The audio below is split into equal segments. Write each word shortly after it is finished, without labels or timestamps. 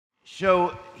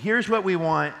So here's what we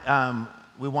want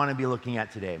to be looking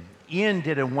at today. Ian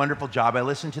did a wonderful job. I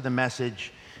listened to the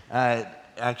message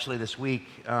actually this week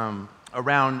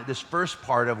around this first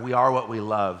part of we are what we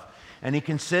love. And he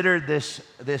considered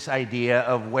this idea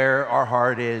of where our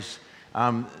heart is,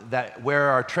 that where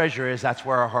our treasure is, that's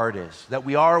where our heart is. That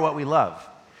we are what we love.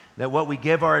 That what we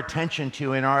give our attention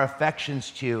to and our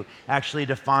affections to actually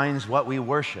defines what we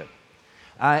worship.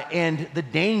 And the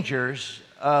dangers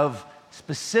of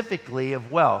specifically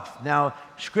of wealth. Now,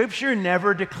 Scripture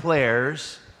never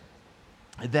declares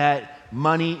that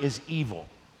money is evil.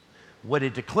 What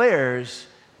it declares,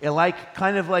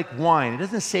 kind of like wine. It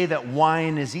doesn't say that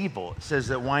wine is evil. It says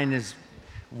that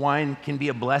wine can be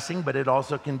a blessing, but it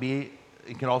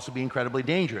can also be incredibly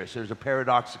dangerous. There's a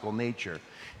paradoxical nature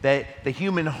that the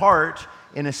human heart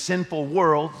in a sinful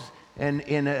world and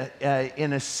in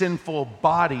a sinful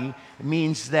body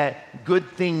means that good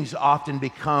things often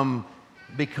become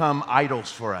idols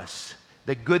for us.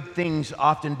 That good things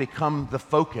often become the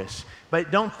focus. But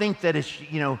don't think that it's,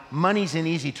 money's an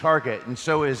easy target, and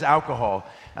so is alcohol.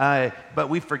 But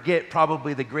we forget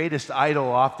probably the greatest idol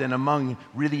often among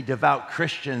really devout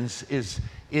Christians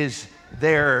is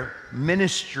their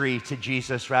ministry to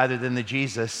Jesus rather than the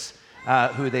Jesus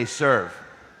who they serve.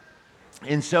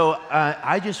 And so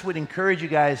I just would encourage you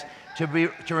guys to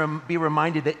be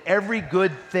reminded that every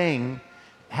good thing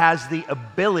has the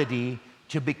ability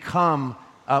to become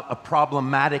a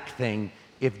problematic thing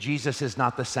if Jesus is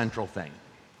not the central thing.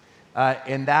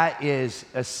 And that is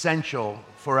essential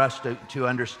for us to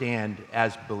understand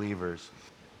as believers.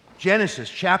 Genesis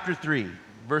chapter 3,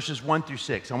 verses 1 through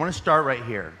 6. I want to start right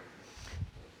here.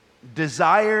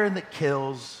 Desire that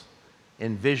kills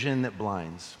and vision that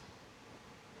blinds.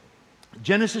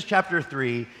 Genesis chapter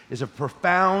 3 is a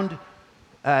profound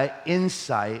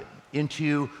insight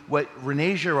into what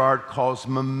René Girard calls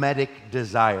mimetic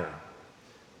desire.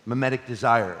 Mimetic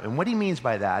desire. And what he means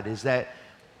by that is that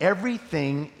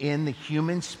everything in the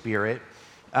human spirit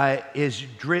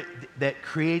that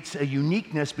creates a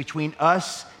uniqueness between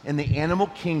us and the animal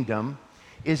kingdom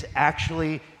is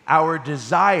actually our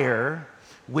desire,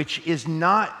 which is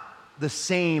not the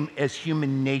same as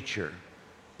human nature.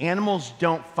 Animals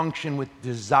don't function with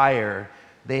desire.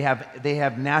 They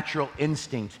have natural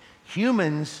instinct.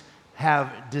 Humans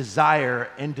have desire,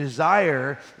 and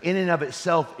desire in and of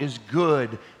itself is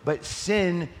good, but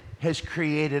sin has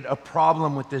created a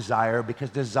problem with desire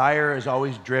because desire is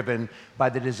always driven by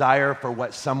the desire for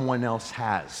what someone else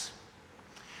has.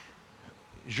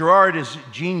 Girard is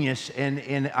genius,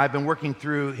 and I've been working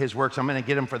through his works. I'm going to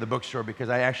get him for the bookstore because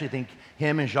I actually think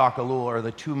him and Jacques Ellul are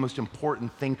the two most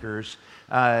important thinkers.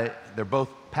 They're both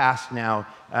passed now.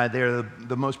 They're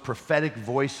the most prophetic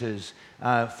voices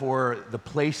for the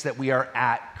place that we are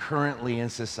at currently in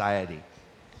society.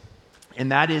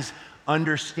 And that is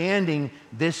understanding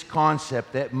this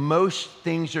concept that most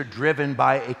things are driven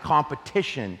by a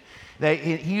competition. That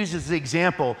he uses the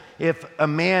example, if a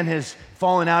man has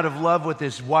fallen out of love with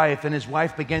his wife and his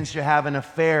wife begins to have an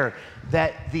affair,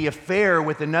 that the affair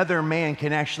with another man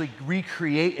can actually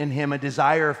recreate in him a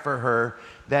desire for her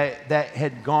that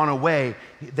had gone away.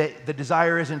 That the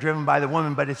desire isn't driven by the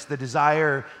woman, but it's the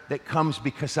desire that comes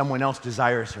because someone else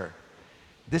desires her.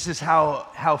 This is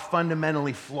how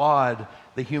fundamentally flawed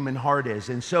the human heart is.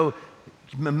 And so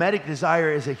mimetic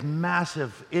desire is a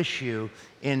massive issue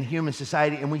in human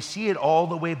society, and we see it all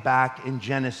the way back in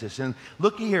Genesis. And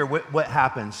look here what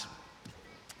happens.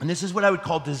 And this is what I would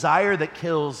call desire that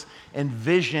kills and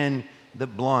vision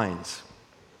that blinds.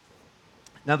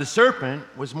 Now the serpent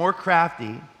was more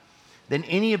crafty than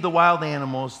any of the wild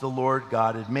animals the Lord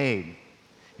God had made.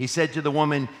 He said to the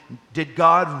woman, "Did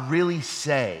God really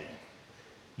say,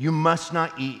 'You must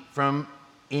not eat from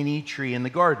any tree in the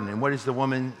garden?'" And what does the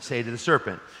woman say to the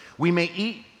serpent? "We may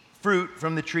eat fruit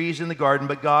from the trees in the garden,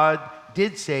 but God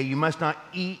did say, 'You must not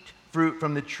eat fruit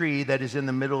from the tree that is in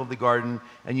the middle of the garden,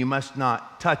 and you must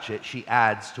not touch it,'" she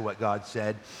adds to what God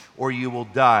said, "'or you will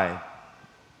die.'"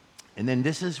 And then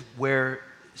this is where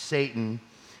Satan,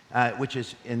 which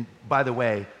is, and by the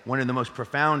way, one of the most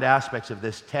profound aspects of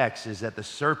this text is that the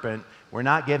serpent, we're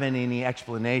not given any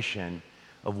explanation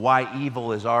of why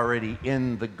evil is already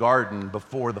in the garden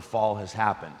before the fall has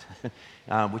happened,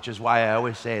 which is why I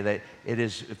always say that it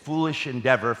is a foolish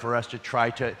endeavor for us to try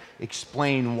to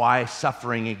explain why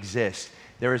suffering exists.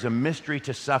 There is a mystery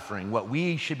to suffering. What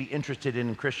we should be interested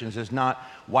in Christians is not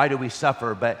why do we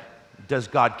suffer, but does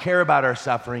God care about our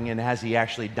suffering, and has he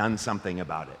actually done something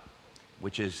about it?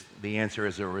 Which is, the answer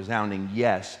is a resounding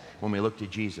yes when we look to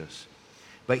Jesus.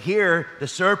 But here, the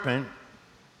serpent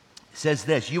says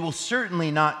this, "You will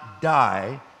certainly not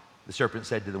die, the serpent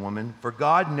said to the woman, "For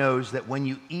God knows that when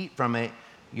you eat from it,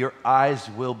 your eyes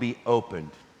will be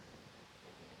opened."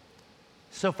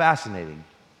 So fascinating.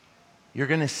 You're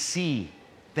going to see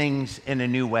things in a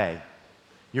new way.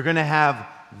 You're going to have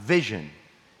vision,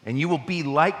 and you will be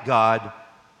like God,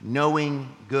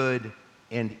 knowing good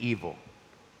and evil.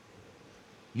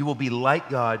 You will be like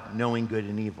God, knowing good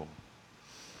and evil.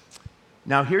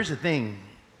 Now, here's the thing,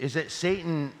 is that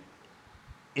Satan,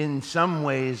 in some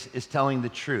ways, is telling the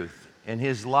truth. And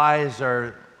his lies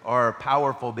are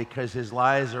powerful because his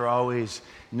lies are always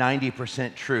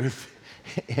 90% truth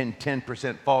and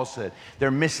 10% falsehood. They're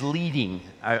misleading,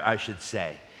 I should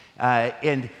say.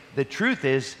 And the truth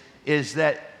is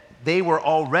that they were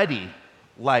already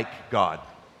like God,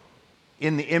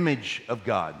 in the image of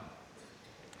God.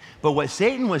 But what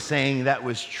Satan was saying that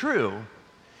was true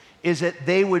is that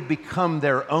they would become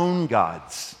their own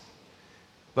gods.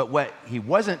 But what he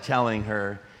wasn't telling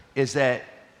her is that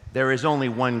there is only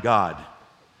one God.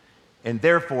 And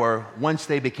therefore, once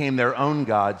they became their own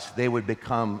gods, they would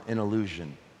become an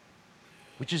illusion,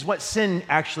 which is what sin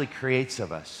actually creates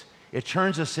of us. It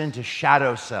turns us into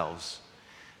shadow selves,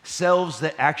 selves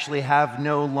that actually have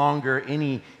no longer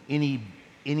any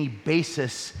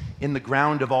basis in the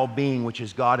ground of all being, which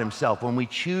is God himself. When we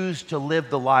choose to live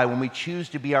the lie, when we choose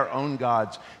to be our own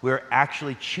gods, we're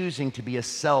actually choosing to be a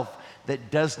self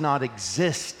that does not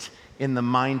exist in the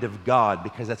mind of God,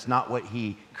 because that's not what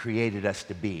he created us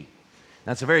to be.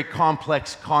 That's a very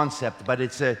complex concept, but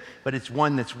it's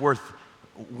one that's worth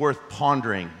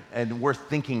pondering and worth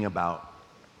thinking about.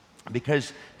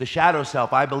 Because the shadow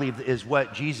self, I believe, is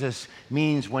what Jesus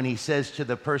means when he says to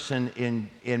the person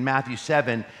in Matthew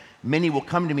 7, "Many will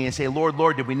come to me and say, 'Lord,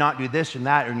 Lord, did we not do this and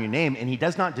that in your name?'" And he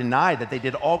does not deny that they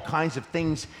did all kinds of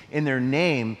things in their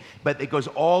name, but it goes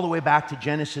all the way back to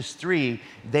Genesis 3.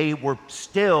 They were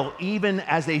still, even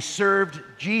as they served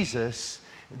Jesus,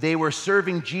 they were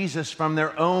serving Jesus from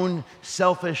their own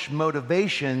selfish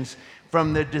motivations,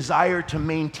 from the desire to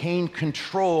maintain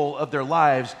control of their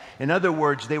lives. In other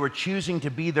words, they were choosing to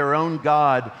be their own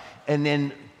God and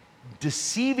then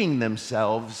deceiving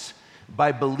themselves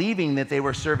by believing that they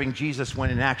were serving Jesus when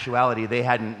in actuality they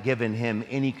hadn't given him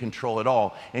any control at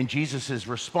all. And Jesus'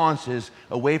 response is,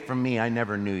 "Away from me, I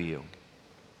never knew you."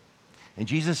 And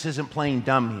Jesus isn't playing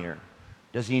dumb here.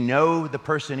 Does he know the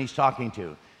person he's talking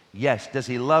to? Yes. Does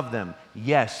he love them?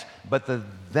 Yes. But the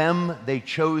them they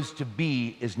chose to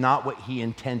be is not what he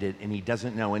intended, and he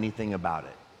doesn't know anything about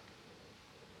it.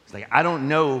 It's like, I don't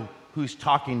know who's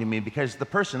talking to me, because the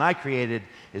person I created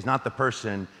is not the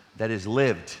person that has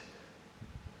lived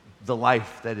the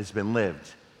life that has been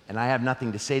lived. And I have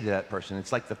nothing to say to that person.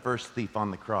 It's like the first thief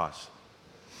on the cross.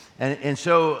 And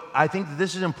so I think that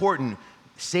this is important.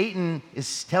 Satan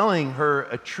is telling her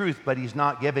a truth, but he's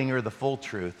not giving her the full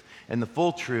truth. And the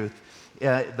full truth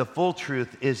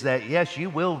is that, yes, you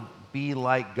will be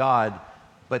like God,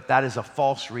 but that is a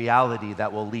false reality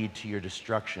that will lead to your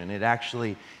destruction.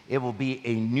 It will be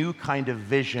a new kind of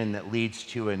vision that leads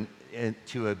to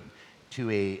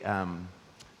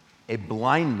a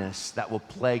blindness that will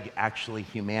plague actually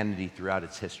humanity throughout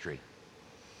its history.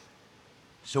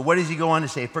 So what does he go on to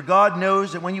say? "For God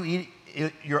knows that when you eat,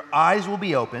 your eyes will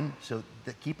be open." So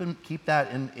keep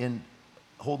that in.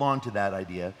 Hold on to that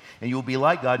idea. "And you will be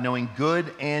like God, knowing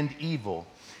good and evil.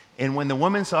 And when the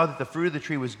woman saw that the fruit of the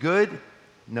tree was good,"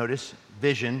 notice,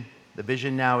 vision. The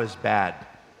vision now is bad.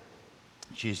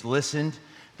 She's listened.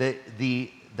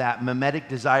 That mimetic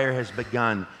desire has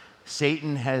begun.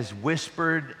 Satan has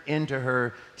whispered into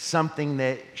her something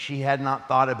that she had not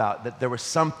thought about, that there was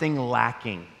something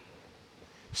lacking,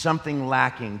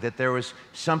 that there was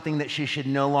something that she should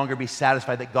no longer be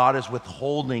satisfied, that God is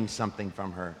withholding something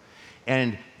from her.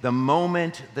 And the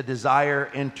moment the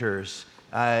desire enters,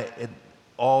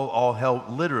 all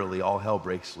hell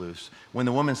breaks loose. "When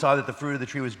the woman saw that the fruit of the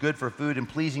tree was good for food and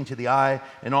pleasing to the eye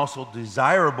and also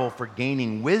desirable for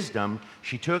gaining wisdom,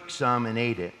 she took some and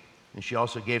ate it. And she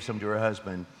also gave some to her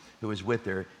husband who was with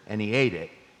her, and he ate it.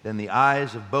 Then the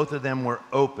eyes of both of them were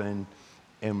opened,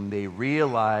 and they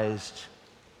realized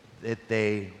that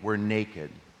they were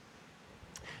naked."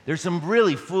 There's some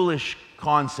really foolish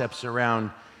concepts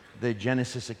around the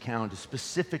Genesis account,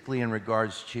 specifically in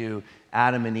regards to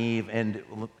Adam and Eve,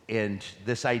 and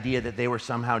this idea that they were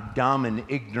somehow dumb and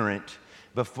ignorant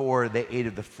before they ate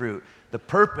of the fruit. The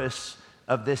purpose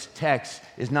of this text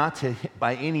is not to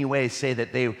by any way say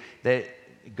that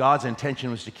God's intention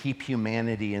was to keep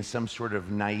humanity in some sort of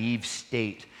naive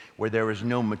state where there was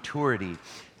no maturity.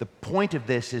 The point of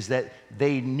this is that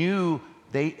they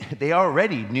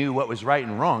already knew what was right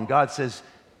and wrong. God says,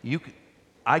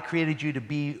 I created you to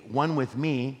be one with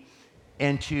me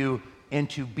and to and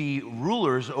to be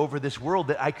rulers over this world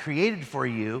that I created for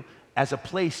you as a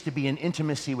place to be in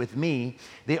intimacy with me.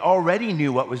 They already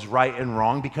knew what was right and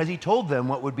wrong because he told them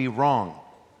what would be wrong.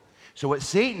 So what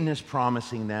Satan is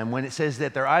promising them, when it says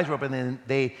that their eyes were open, then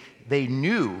they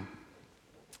knew.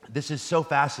 This is so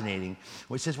fascinating.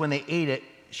 When it says when they ate it,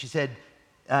 she said,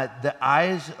 the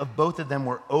eyes of both of them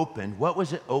were opened. What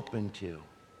was it open to?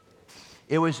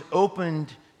 It was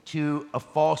opened to a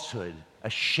falsehood, a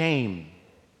shame.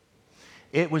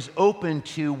 It was open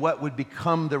to what would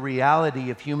become the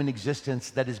reality of human existence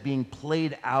that is being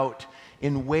played out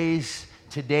in ways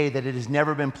today that it has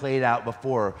never been played out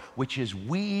before, which is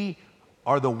we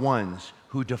are the ones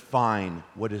who define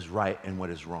what is right and what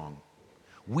is wrong.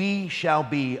 We shall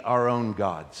be our own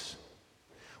gods.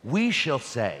 We shall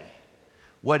say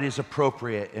what is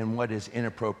appropriate and what is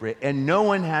inappropriate, and no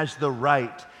one has the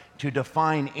right to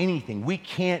define anything. We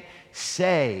can't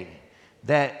say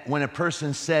that when a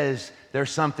person says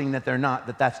there's something that they're not,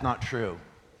 that that's not true.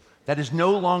 That is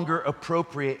no longer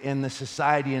appropriate in the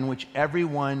society in which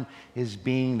everyone is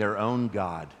being their own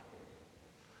God.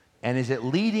 And is it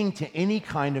leading to any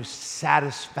kind of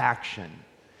satisfaction,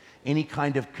 any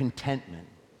kind of contentment?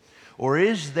 Or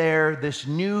is there this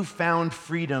newfound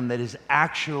freedom that is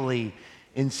actually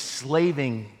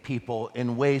enslaving people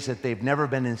in ways that they've never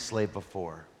been enslaved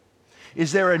before?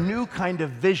 Is there a new kind of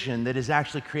vision that is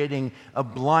actually creating a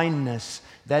blindness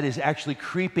that is actually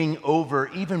creeping over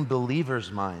even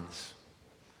believers' minds?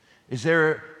 Is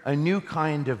there a new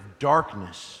kind of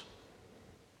darkness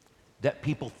that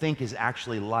people think is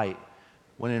actually light,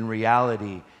 when in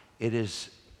reality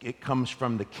it comes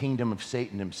from the kingdom of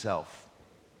Satan himself?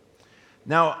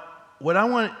 Now, what I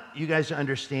want you guys to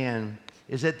understand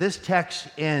is that this text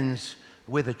ends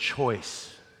with a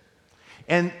choice.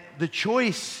 And the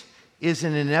choice is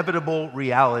an inevitable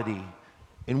reality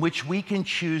in which we can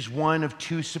choose one of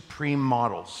two supreme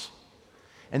models,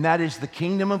 and that is the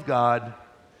kingdom of God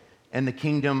and the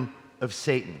kingdom of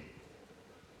Satan.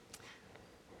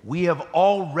 We have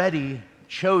already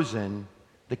chosen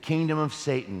the kingdom of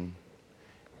Satan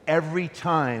every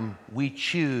time we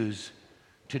choose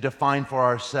to define for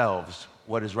ourselves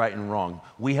what is right and wrong.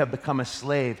 We have become a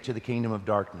slave to the kingdom of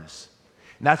darkness.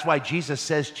 And that's why Jesus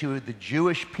says to the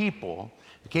Jewish people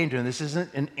who came to him, this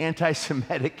isn't an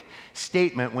anti-Semitic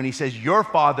statement when he says, your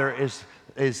father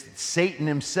is Satan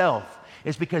himself.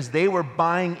 It's because they were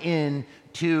buying in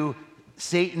to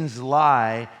Satan's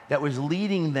lie that was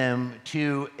leading them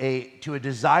to a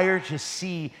desire to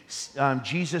see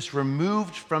Jesus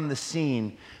removed from the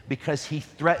scene because he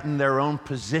threatened their own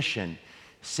position.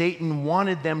 Satan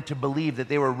wanted them to believe that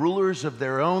they were rulers of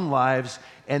their own lives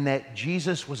and that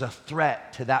Jesus was a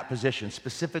threat to that position,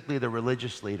 specifically the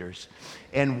religious leaders.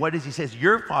 And what does he say?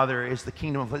 Your father is the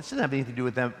kingdom of... This doesn't have anything to do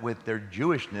with them, with their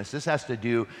Jewishness. This has to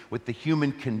do with the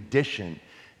human condition,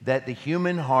 that the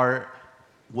human heart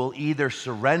will either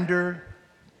surrender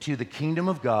to the kingdom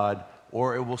of God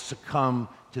or it will succumb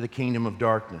to the kingdom of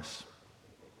darkness.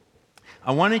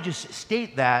 I want to just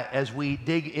state that as we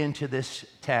dig into this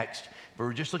text.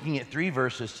 We're just looking at 3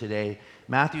 verses today,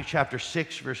 Matthew chapter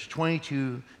 6, verse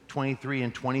 22, 23,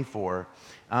 and 24.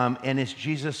 And it's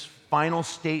Jesus' final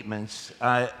statements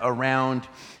around,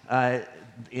 and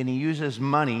he uses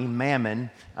money,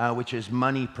 mammon, which is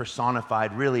money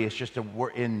personified. Really, it's just a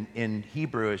word, in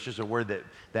Hebrew, it's just a word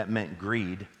that meant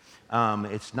greed.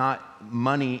 It's not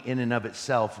money in and of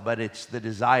itself, but it's the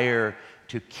desire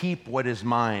to keep what is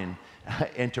mine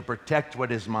and to protect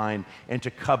what is mine and to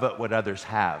covet what others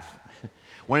have.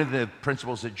 One of the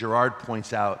principles that Girard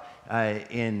points out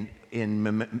in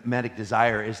mimetic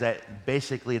desire is that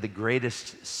basically the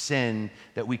greatest sin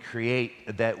that we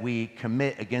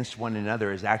commit against one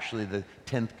another is actually the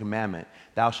 10th commandment,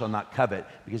 thou shalt not covet,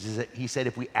 because he said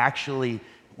if we actually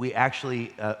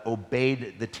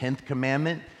obeyed the 10th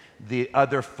commandment, the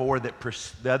other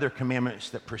commandments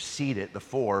that precede it, the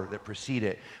 4 that precede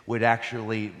it, would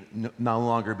actually no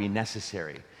longer be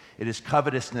necessary. It is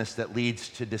covetousness that leads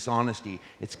to dishonesty.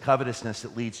 It's covetousness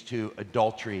that leads to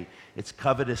adultery. It's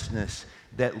covetousness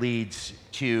that leads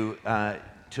to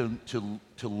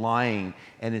lying,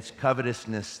 and it's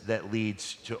covetousness that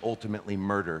leads to ultimately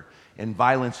murder. And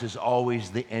violence is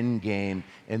always the end game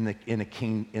in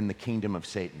the kingdom of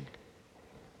Satan,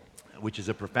 which is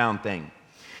a profound thing.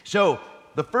 So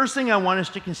the first thing I want us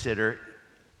to consider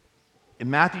in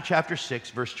Matthew chapter 6,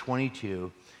 verse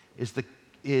 22, is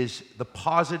the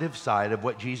positive side of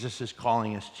what Jesus is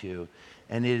calling us to,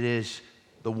 and it is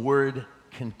the word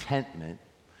contentment,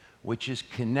 which is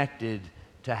connected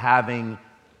to having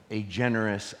a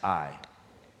generous eye.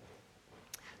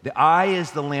 The eye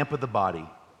is the lamp of the body.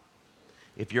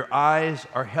 If your eyes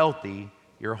are healthy,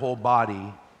 your whole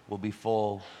body will be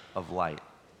full of light.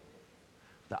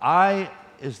 The eye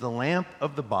is the lamp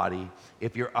of the body.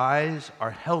 If your eyes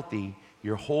are healthy,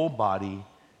 your whole body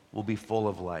will be full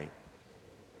of light.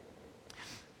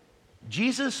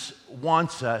 Jesus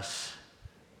wants us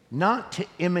not to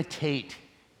imitate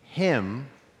him,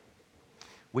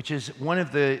 which is one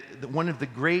of the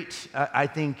great,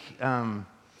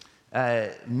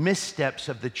 missteps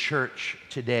of the church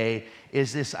today,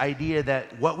 is this idea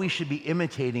that what we should be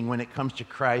imitating when it comes to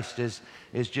Christ is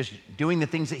just doing the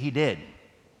things that he did.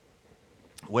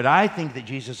 What I think that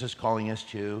Jesus is calling us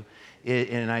to,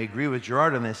 and I agree with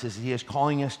Gerard on this, is he is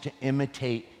calling us to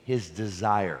imitate his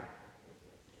desire.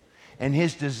 And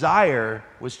his desire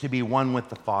was to be one with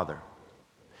the Father.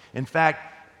 In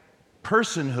fact,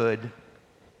 personhood,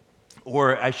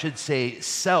 or I should say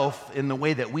self, in the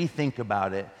way that we think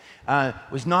about it,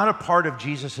 was not a part of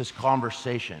Jesus'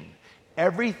 conversation.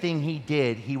 Everything he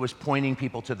did, he was pointing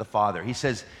people to the Father.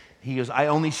 He goes, I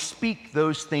only speak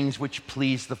those things which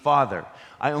please the Father.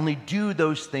 I only do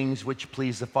those things which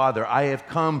please the Father. I have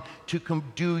come to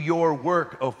do your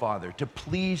work, O Father, to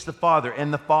please the Father.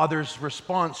 And the Father's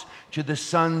response to the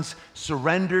Son's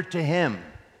surrender to him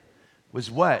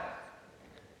was what?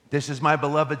 This is my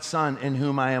beloved Son in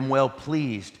whom I am well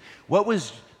pleased. What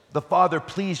was the Father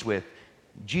pleased with?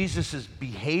 Jesus'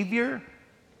 behavior?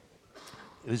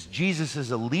 It was Jesus'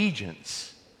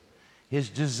 allegiance, his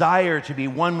desire to be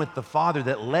one with the Father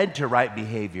that led to right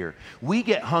behavior. We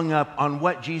get hung up on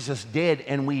what Jesus did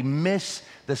and we miss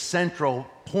the central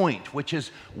point, which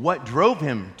is what drove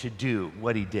him to do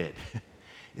what he did.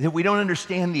 That we don't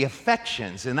understand the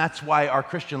affections, and that's why our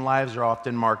Christian lives are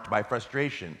often marked by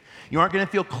frustration. You aren't going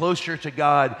to feel closer to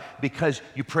God because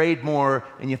you prayed more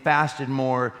and you fasted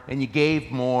more and you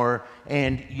gave more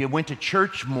and you went to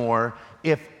church more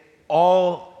if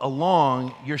all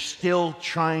along you're still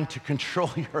trying to control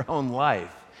your own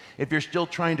life. If you're still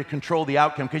trying to control the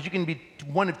outcome, because you can be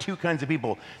one of two kinds of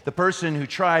people: the person who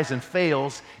tries and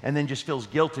fails and then just feels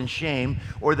guilt and shame,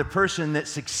 or the person that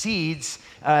succeeds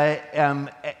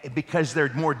because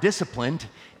they're more disciplined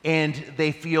and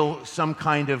they feel some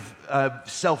kind of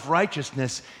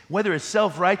self-righteousness. Whether it's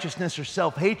self-righteousness or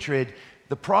self-hatred,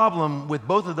 the problem with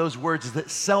both of those words is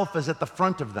that self is at the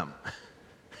front of them.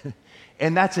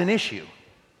 And that's an issue.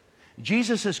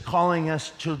 Jesus is calling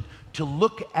us to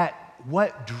look at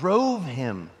what drove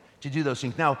him to do those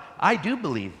things. Now, I do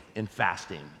believe in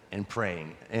fasting and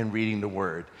praying and reading the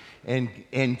Word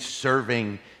and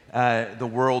serving the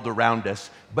world around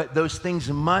us, but those things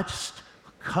must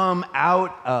come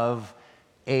out of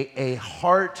a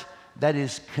heart that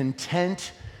is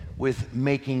content with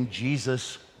making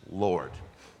Jesus Lord.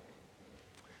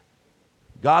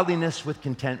 Godliness with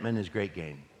contentment is great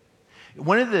gain.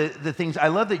 One of the things, I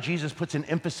love that Jesus puts an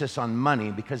emphasis on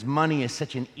money, because money is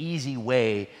such an easy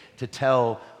way to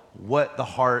tell what the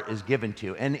heart is given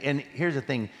to. And here's the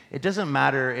thing, it doesn't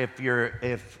matter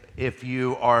if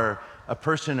you are a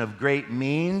person of great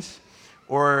means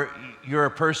or you're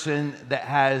a person that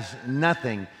has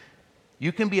nothing.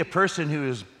 You can be a person who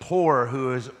is poor,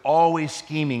 who is always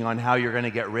scheming on how you're going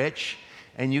to get rich,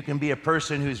 and you can be a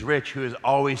person who's rich, who is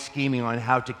always scheming on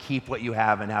how to keep what you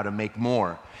have and how to make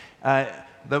more.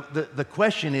 The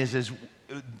question is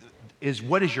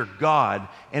what is your God?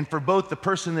 And for both the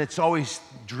person that's always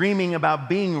dreaming about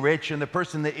being rich and the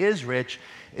person that is rich,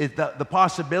 is the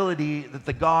possibility that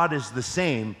the God is the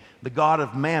same, the God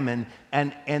of mammon,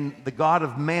 and the God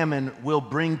of mammon will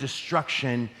bring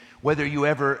destruction whether you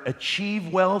ever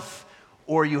achieve wealth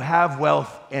or you have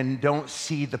wealth and don't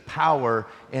see the power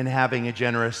in having a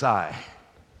generous eye.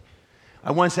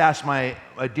 I once asked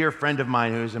a dear friend of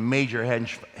mine who's a major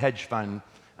hedge fund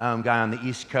guy on the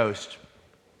East Coast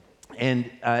and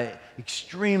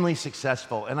extremely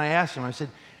successful. And I asked him, I said,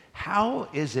 how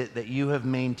is it that you have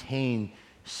maintained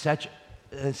such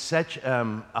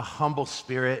a humble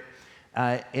spirit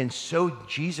and so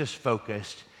Jesus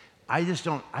focused? I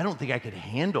don't think I could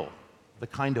handle the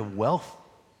kind of wealth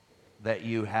that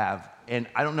you have. And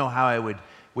I don't know how I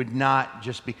would not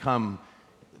just become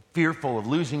fearful of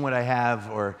losing what I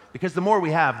have, because the more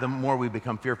we have, the more we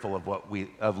become fearful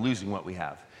of losing what we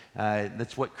have.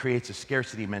 That's what creates a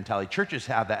scarcity mentality. Churches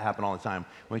have that happen all the time.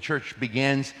 When a church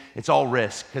begins, it's all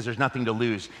risk because there's nothing to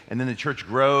lose. And then the church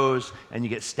grows and you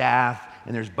get staff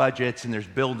and there's budgets and there's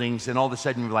buildings, and all of a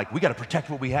sudden you're like, we got to protect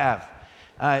what we have.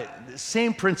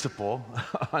 Same principle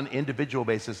on an individual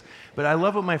basis. But I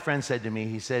love what my friend said to me.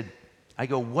 He said, I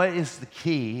go, what is the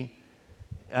key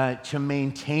to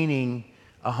maintaining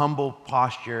a humble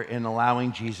posture and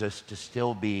allowing Jesus to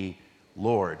still be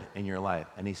Lord in your life?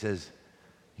 And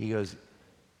he goes,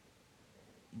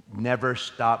 never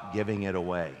stop giving it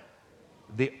away.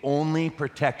 The only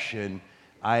protection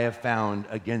I have found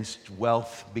against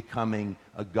wealth becoming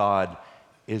a god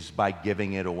is by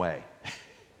giving it away.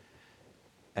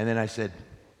 And then I said,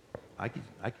 I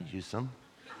could use some.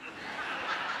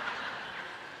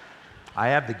 I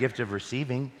have the gift of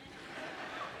receiving.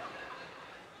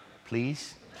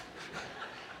 Please?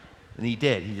 And he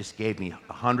did. He just gave me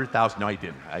 $100,000. No, he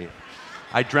didn't.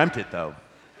 I dreamt it, though.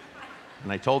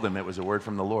 And I told him it was a word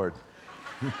from the Lord.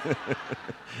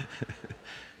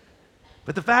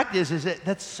 But the fact is that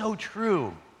that's so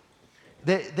true.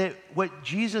 That what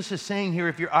Jesus is saying here,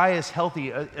 if your eye is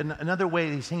healthy, another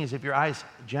way he's saying is if your eye is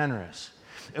generous.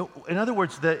 In other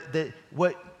words,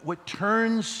 what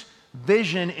turns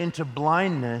vision into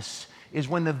blindness is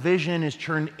when the vision is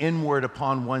turned inward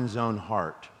upon one's own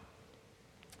heart.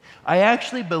 I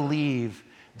actually believe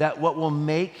that what will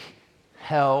make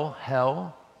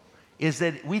hell is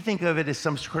that we think of it as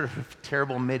some sort of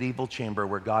terrible medieval chamber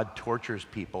where God tortures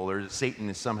people or Satan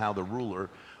is somehow the ruler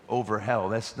over hell.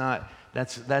 That's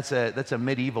a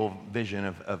medieval vision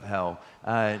of hell,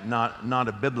 not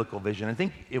a biblical vision. I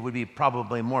think it would be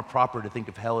probably more proper to think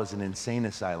of hell as an insane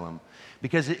asylum,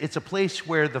 because it's a place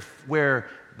where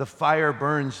the fire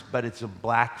burns, but it's a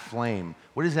black flame.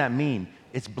 What does that mean?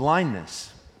 It's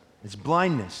blindness. It's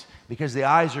blindness because the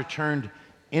eyes are turned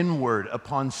inward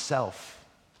upon self.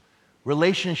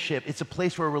 Relationship, it's a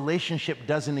place where relationship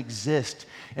doesn't exist.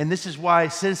 And this is why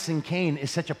Citizen Kane is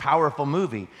such a powerful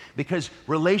movie, because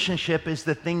relationship is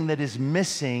the thing that is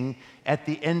missing at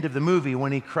the end of the movie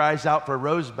when he cries out for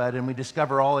Rosebud and we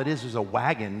discover all it is a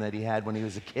wagon that he had when he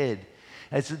was a kid.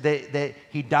 It's that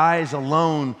he dies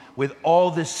alone with all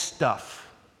this stuff.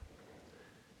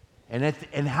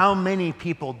 And how many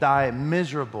people die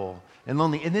miserable and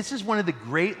lonely. And this is one of the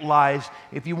great lies.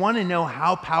 If you want to know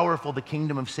how powerful the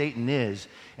kingdom of Satan is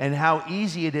and how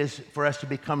easy it is for us to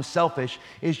become selfish,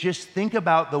 is just think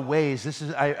about the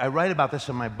ways. I write about this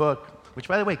in my book, which,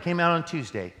 by the way, came out on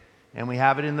Tuesday, and we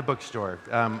have it in the bookstore.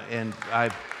 I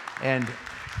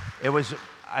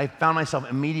found myself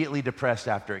immediately depressed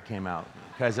after it came out,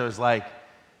 because I was like,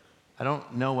 I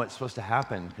don't know what's supposed to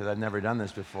happen because I've never done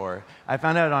this before. I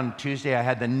found out on Tuesday I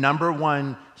had the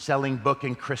 #1 selling book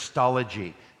in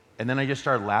Christology. And then I just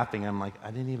started laughing. I'm like, I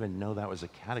didn't even know that was a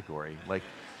category.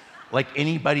 Like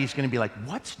anybody's going to be like,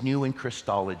 what's new in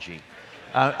Christology?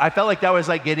 I felt like that was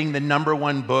like getting the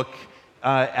 #1 book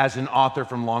as an author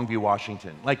from Longview,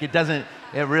 Washington. Like it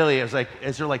was like,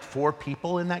 is there like 4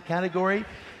 people in that category?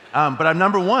 But I'm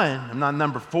 #1, I'm not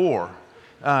number 4.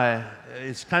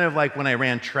 It's kind of like when I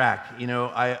ran track. You know,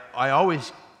 I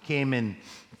always came in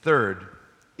 3rd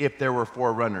if there were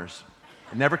 4 runners.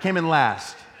 I never came in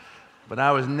last, but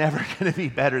I was never going to be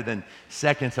better than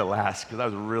 2nd to last because I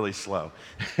was really slow.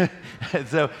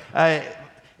 So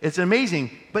it's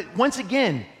amazing. But once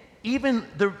again, even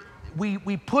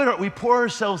we pour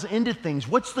ourselves into things.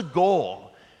 What's the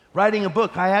goal? Writing a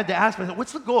book, I had to ask myself,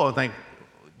 what's the goal? I was like,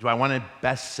 do I want a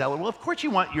bestseller? Well, of course you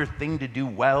want your thing to do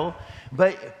well,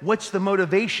 but what's the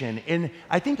motivation? And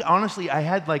I think, honestly, I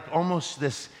had like almost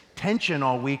this tension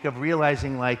all week of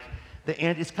realizing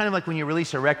it's kind of like when you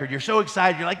release a record. You're so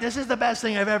excited. You're like, this is the best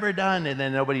thing I've ever done. And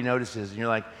then nobody notices. And you're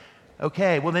like,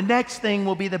 okay, well, the next thing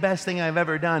will be the best thing I've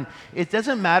ever done. It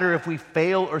doesn't matter if we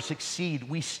fail or succeed.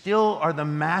 We still are the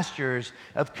masters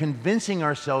of convincing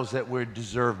ourselves that we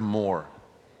deserve more.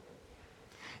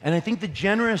 And I think the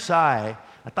generous eye,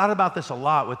 I thought about this a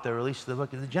lot with the release of the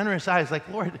book. The generous eye is like,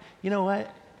 Lord, you know what?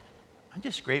 I'm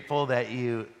just grateful that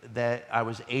I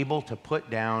was able to put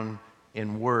down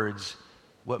in words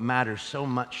what matters so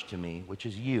much to me, which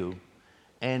is you.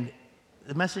 And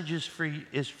the message is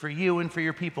for you and for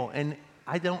your people. And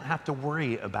I don't have to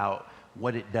worry about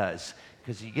what it does,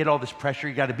 because you get all this pressure.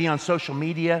 You got to be on social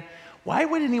media. Why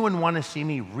would anyone want to see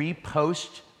me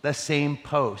repost the same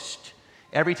post?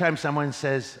 Every time someone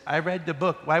says, I read the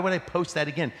book, why would I post that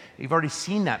again? You've already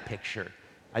seen that picture.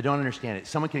 I don't understand it.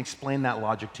 Someone can explain that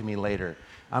logic to me later.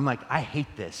 I'm like, I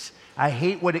hate this. I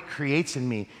hate what it creates in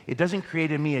me. It doesn't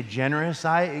create in me a generous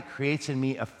eye. It creates in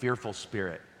me a fearful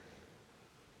spirit.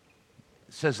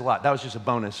 It says a lot. That was just a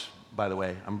bonus, by the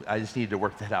way. I just needed to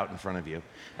work that out in front of you.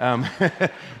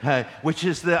 Which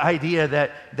is the idea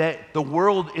that the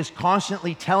world is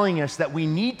constantly telling us that we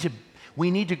need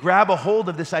to grab a hold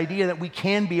of this idea that we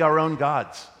can be our own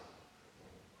gods.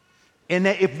 And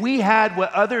that if we had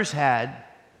what others had,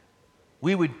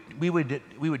 we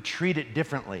would treat it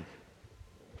differently.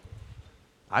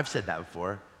 I've said that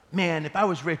before. Man, if I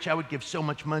was rich, I would give so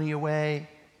much money away.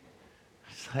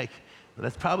 It's like, well,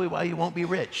 that's probably why you won't be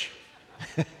rich.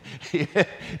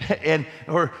 And,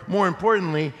 or more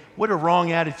importantly, what a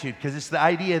wrong attitude, because it's the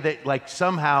idea that like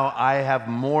somehow I have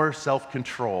more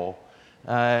self-control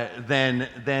than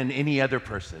any other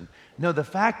person. No, the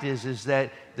fact is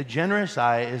that the generous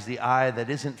eye is the eye that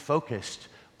isn't focused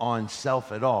on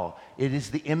self at all. It is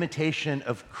the imitation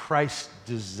of Christ's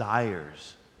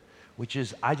desires, which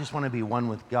is, I just want to be one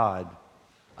with God.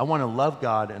 I want to love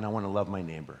God and I want to love my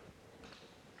neighbor.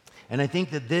 And I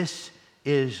think that this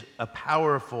is a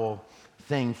powerful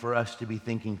thing for us to be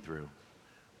thinking through.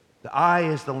 The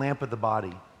eye is the lamp of the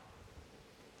body.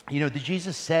 You know,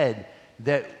 Jesus said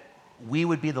that we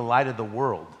would be the light of the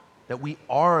world, that we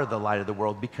are the light of the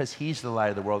world because he's the light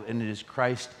of the world and it is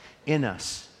Christ in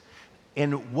us.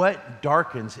 And what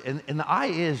darkens, and the eye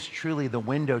is truly the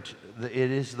window, it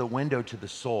is the window to the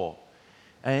soul.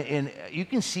 And you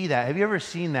can see that. Have you ever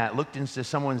seen that? Looked into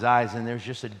someone's eyes and there's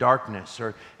just a darkness.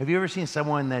 Or have you ever seen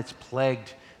someone that's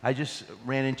plagued? I just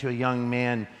ran into a young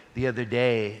man the other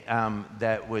day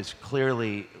that was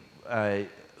clearly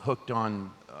hooked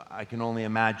on, I can only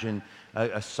imagine,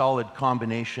 a solid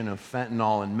combination of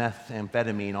fentanyl and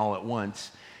methamphetamine all at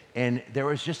once. And there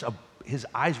was just his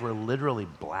eyes were literally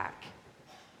black.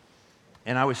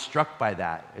 And I was struck by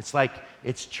that. It's like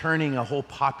it's turning a whole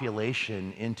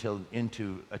population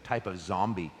into a type of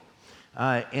zombie.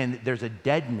 And there's a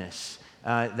deadness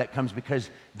that comes because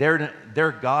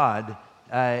their God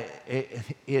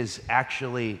is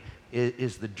actually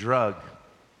the drug.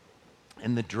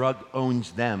 And the drug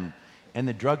owns them. And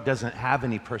the drug doesn't have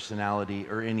any personality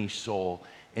or any soul.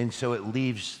 And so it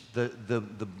leaves the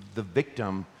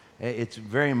victim. It's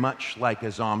very much like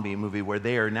a zombie movie where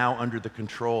they are now under the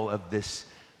control of this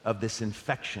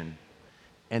infection.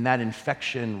 And that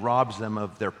infection robs them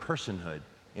of their personhood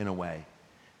in a way,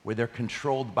 where they're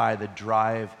controlled by the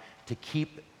drive to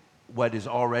keep what is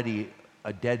already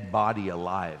a dead body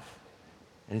alive.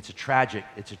 And it's a tragic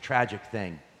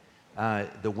thing,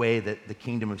 the way that the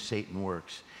kingdom of Satan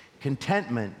works.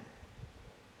 Contentment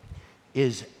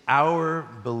is our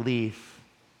belief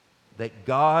that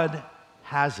God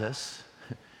has us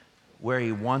where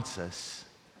he wants us,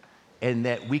 and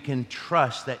that we can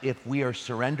trust that if we are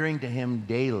surrendering to him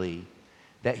daily,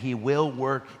 that he will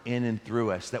work in and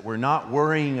through us, that we're not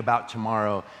worrying about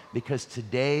tomorrow, because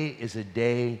today is a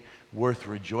day worth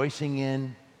rejoicing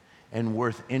in and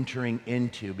worth entering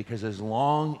into, because as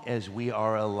long as we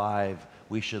are alive,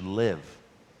 we should live.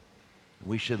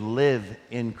 We should live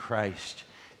in Christ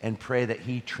and pray that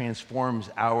he transforms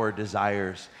our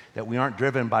desires, that we aren't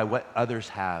driven by what others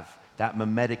have, that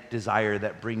mimetic desire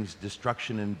that brings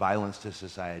destruction and violence to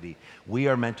society. We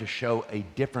are meant to show a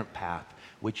different path,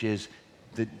 which is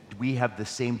that we have the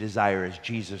same desire as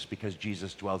Jesus because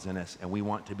Jesus dwells in us, and we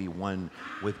want to be one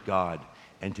with God.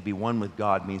 And to be one with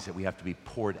God means that we have to be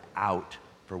poured out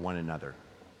for one another.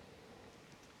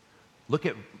 Look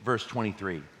at verse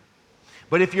 23.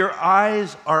 But if your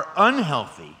eyes are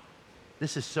unhealthy,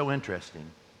 this is so interesting,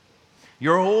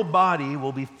 your whole body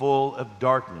will be full of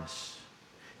darkness.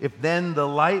 If then the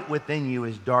light within you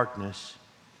is darkness,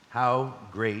 how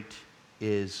great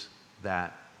is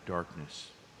that darkness?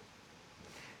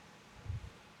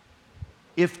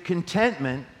 If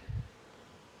contentment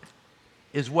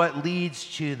is what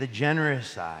leads to the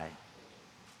generous eye,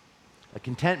 a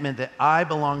contentment that I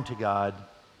belong to God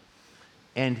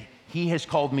and he has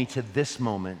called me to this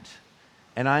moment,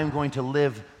 and I'm going to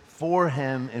live for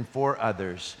him and for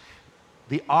others.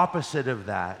 The opposite of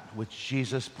that, which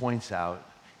Jesus points out,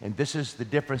 and this is the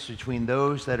difference between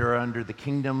those that are under the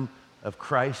kingdom of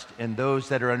Christ and those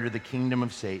that are under the kingdom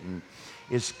of Satan,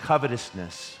 is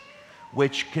covetousness,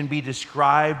 which can be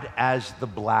described as the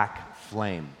black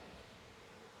flame.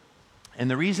 And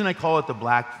the reason I call it the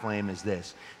black flame is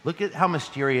this. Look at how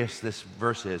mysterious this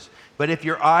verse is. But if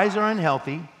your eyes are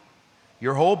unhealthy,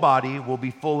 your whole body will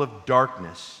be full of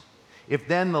darkness. If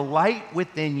then the light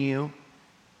within you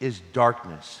is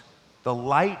darkness, the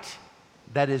light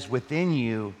that is within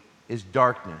you is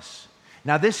darkness.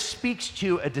 Now this speaks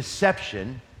to a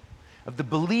deception of the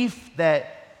belief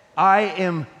that I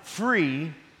am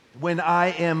free when I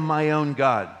am my own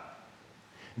God.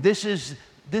 This is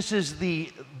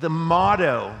the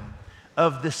motto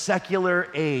of the secular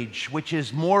age, which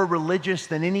is more religious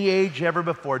than any age ever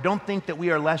before. Don't think that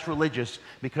we are less religious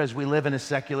because we live in a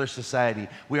secular society.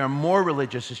 We are more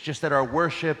religious. It's just that our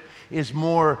worship is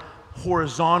more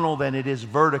horizontal than it is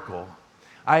vertical.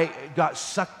 I got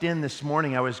sucked in this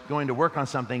morning. I was going to work on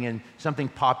something and something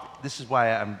popped. This is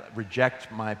why I reject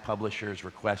my publisher's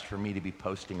request for me to be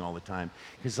posting all the time.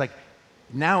 Because like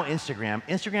now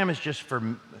Instagram is just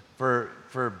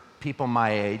for people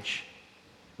my age,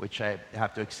 which I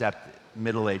have to accept,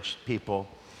 middle-aged people.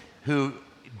 who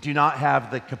do not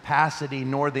have the capacity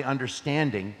nor the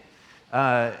understanding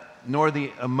nor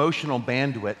the emotional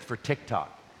bandwidth for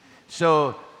TikTok.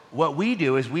 So what we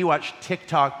do is we watch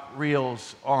TikTok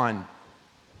reels on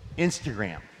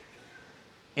Instagram.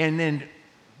 And then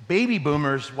baby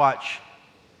boomers watch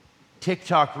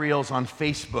TikTok reels on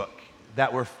Facebook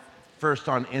that were first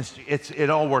on Instagram. It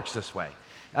all works this way.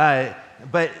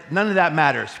 But none of that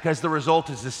matters because the result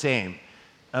is the same.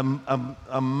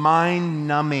 A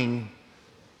mind-numbing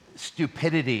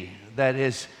stupidity that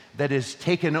is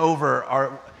taken over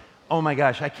our, oh my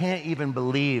gosh, I can't even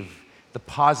believe the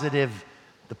positive,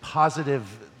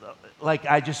 like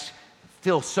I just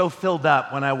feel so filled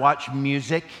up when I watch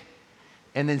music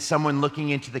and then someone looking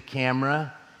into the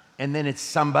camera and then it's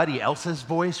somebody else's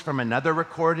voice from another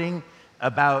recording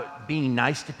about being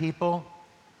nice to people.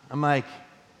 I'm like,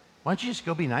 why don't you just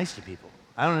go be nice to people?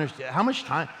 I don't understand. How much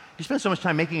time? You spend so much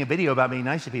time making a video about being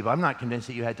nice to people. I'm not convinced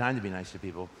that you had time to be nice to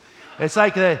people. It's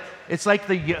like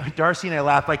Darcy and I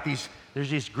laugh, like there's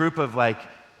this group of like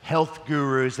health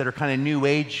gurus that are kind of new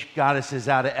age goddesses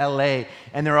out of LA,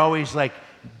 and they're always like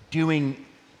doing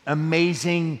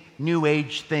amazing new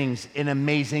age things in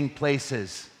amazing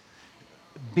places,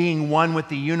 being one with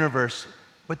the universe.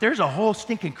 But there's a whole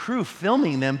stinking crew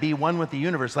filming them be one with the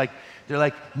universe. Like they're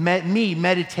like me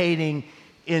meditating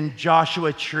in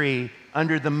Joshua Tree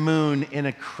under the moon in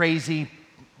a crazy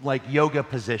like yoga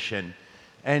position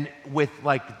and with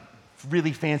like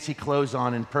really fancy clothes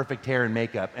on and perfect hair and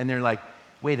makeup. And they're like,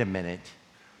 wait a minute,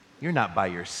 you're not by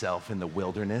yourself in the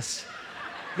wilderness.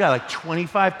 You got like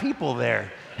 25 people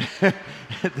there.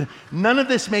 None of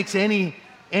this makes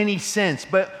any sense,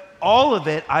 but all of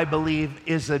it, I believe,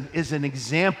 is an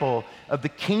example of the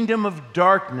kingdom of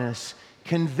darkness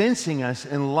convincing us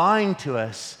and lying to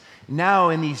us now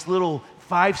in these little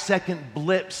 5-second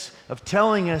blips of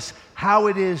telling us how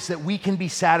it is that we can be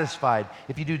satisfied.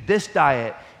 If you do this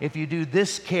diet, if you do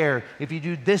this care, if you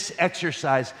do this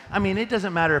exercise. I mean, it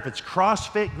doesn't matter if it's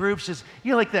CrossFit groups. It's,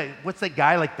 you know, like that, what's that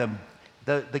guy, like the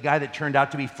guy that turned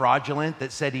out to be fraudulent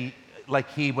that said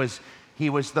he was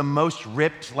the most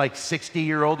ripped, like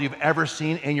 60-year-old you've ever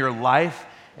seen in your life,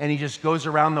 and he just goes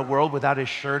around the world without his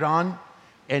shirt on,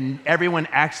 and everyone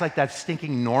acts like that's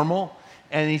stinking normal.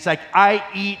 And he's like, I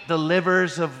eat the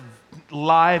livers of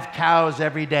live cows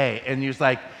every day. And he's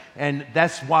like, and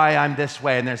that's why I'm this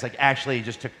way. And there's like, actually, he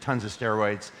just took tons of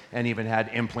steroids and even had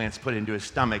implants put into his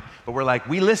stomach. But we're like,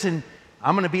 we listen,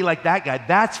 I'm going to be like that guy.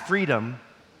 That's freedom.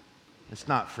 It's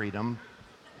not freedom.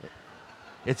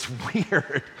 It's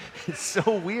weird. It's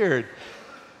so weird.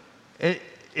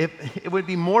 It would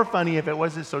be more funny if it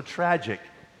wasn't so tragic.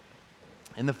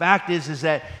 And the fact is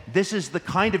that this is the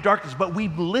kind of darkness, but we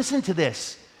listen to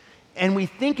this and we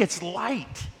think it's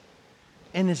light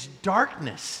and it's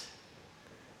darkness.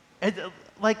 And,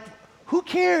 like, who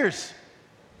cares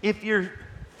if you're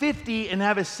 50 and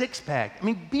have a six-pack? I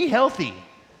mean, be healthy,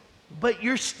 but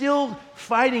you're still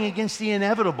fighting against the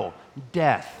inevitable,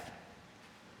 death.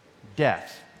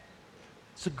 Death.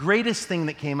 It's the greatest thing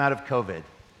that came out of COVID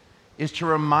is to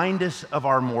remind us of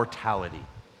our mortality.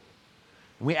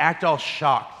 We act all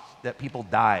shocked that people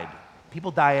died. People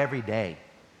die every day.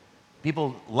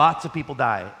 Lots of people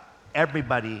die.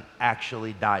 Everybody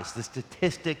actually dies. The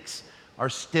statistics are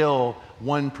still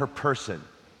 1 per person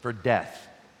for death.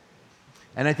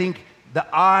 And I think the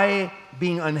I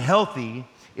being unhealthy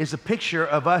is a picture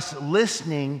of us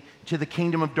listening to the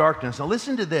kingdom of darkness. Now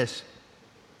listen to this.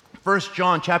 1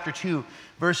 John chapter 2,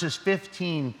 verses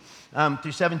 15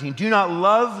 through 17. Do not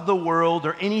love the world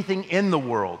or anything in the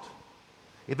world.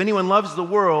 If anyone loves the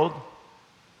world,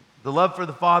 the love for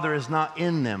the Father is not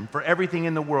in them, for everything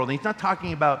in the world. And he's not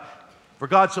talking about, for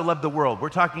God so loved the world. We're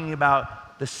talking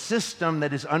about the system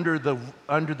that is under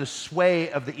the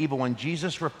sway of the evil one.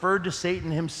 Jesus referred to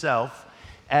Satan himself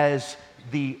as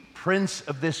the prince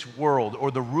of this world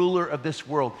or the ruler of this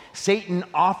world. Satan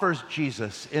offers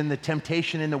Jesus in the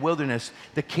temptation in the wilderness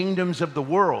the kingdoms of the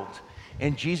world.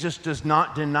 And Jesus does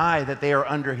not deny that they are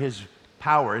under his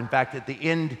power. In fact, at the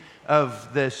end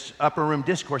of this upper room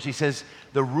discourse, he says,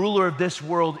 the ruler of this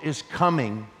world is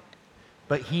coming,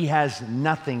 but he has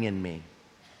nothing in me.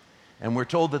 And we're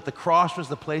told that the cross was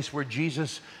the place where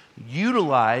Jesus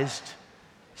utilized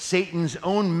Satan's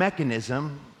own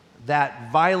mechanism,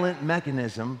 that violent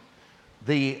mechanism,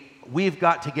 we've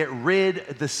got to get rid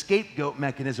of the scapegoat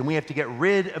mechanism. We have to get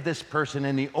rid of this person,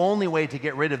 and the only way to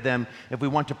get rid of them, if we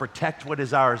want to protect what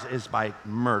is ours, is by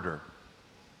murder.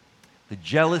 The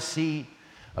jealousy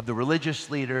of the religious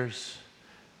leaders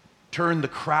turned the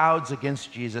crowds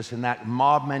against Jesus, and that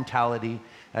mob mentality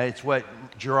It's what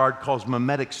Gerard calls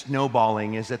mimetic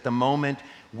snowballing, is that the moment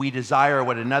we desire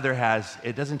what another has,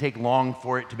 it doesn't take long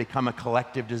for it to become a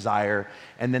collective desire,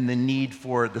 and then the need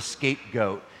for the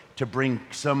scapegoat to bring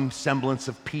some semblance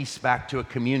of peace back to a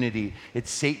community.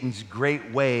 It's Satan's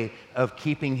great way of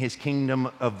keeping his kingdom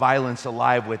of violence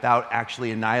alive without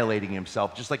actually annihilating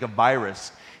himself, just like a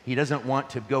virus. He doesn't want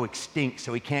to go extinct,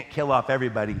 so he can't kill off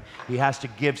everybody. He has to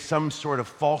give some sort of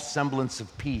false semblance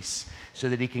of peace so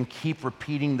that he can keep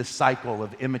repeating the cycle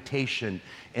of imitation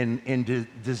and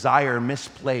desire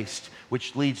misplaced,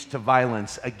 which leads to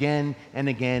violence again and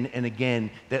again and again,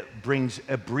 that brings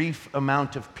a brief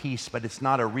amount of peace, but it's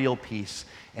not a real peace,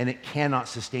 and it cannot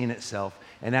sustain itself,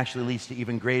 and actually leads to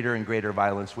even greater and greater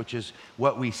violence, which is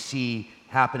what we see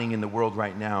happening in the world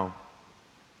right now.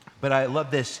 But I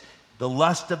love this. The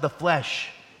lust of the flesh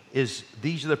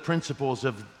these are the principles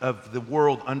of the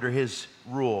world under his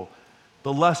rule.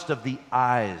 The lust of the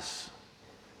eyes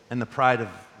and the pride of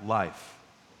life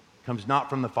comes not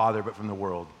from the Father, but from the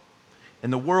world.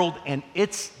 And the world and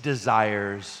its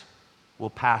desires will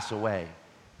pass away.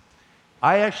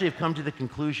 I actually have come to the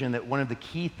conclusion that one of the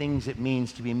key things it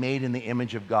means to be made in the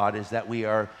image of God is that we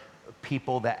are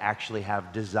people that actually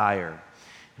have desire.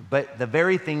 But the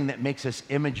very thing that makes us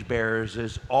image bearers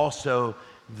is also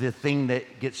the thing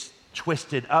that gets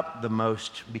twisted up the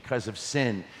most because of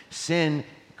sin. Sin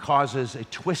causes a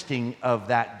twisting of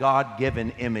that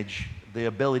God-given image, the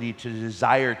ability to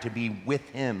desire to be with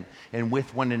him and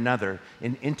with one another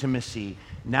in intimacy.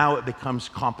 Now it becomes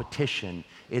competition.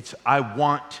 It's, I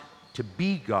want to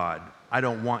be God. I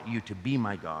don't want you to be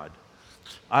my God.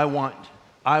 I want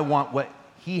what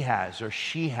he has or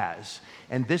she has.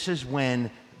 And this is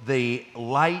when the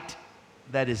light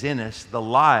that is in us, the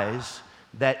lies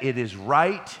that it is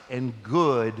right and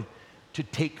good to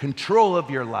take control of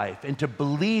your life and to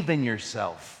believe in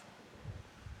yourself.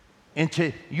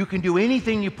 And you can do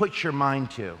anything you put your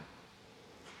mind to.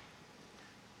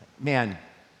 Man,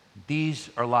 these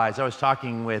are lies. I was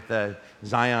talking with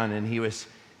Zion, and he was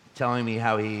telling me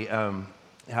how he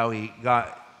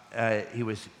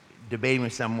was debating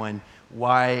with someone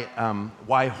why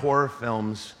horror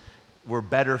films were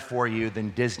better for you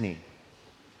than Disney.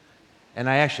 And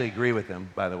I actually agree with him,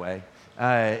 by the way,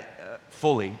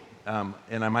 fully.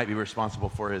 And I might be responsible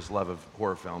for his love of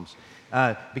horror films.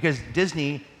 Because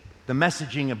Disney, the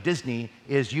messaging of Disney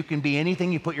is you can be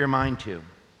anything you put your mind to.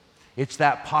 It's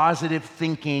that positive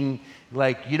thinking,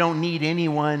 like you don't need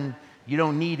anyone, you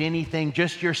don't need anything,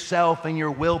 just yourself and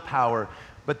your willpower.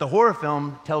 But the horror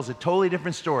film tells a totally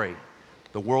different story.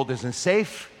 The world isn't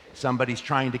safe, somebody's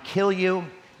trying to kill you,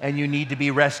 and you need to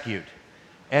be rescued.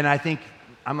 And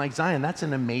I'm like, Zion, that's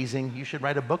an amazing, you should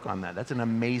write a book on that. That's an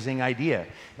amazing idea.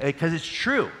 Because it's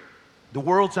true. The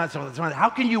world's not so, how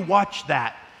can you watch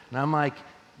that? And I'm like,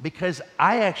 because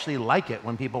I actually like it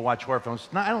when people watch horror films.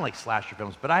 I don't like slasher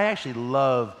films, but I actually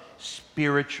love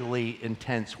spiritually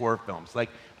intense horror films. Like,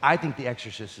 I think The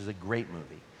Exorcist is a great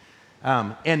movie.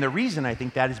 And the reason I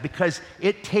think that is because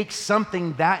it takes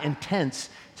something that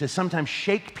intense to sometimes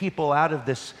shake people out of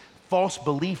this false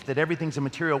belief that everything's a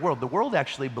material world. The world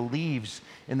actually believes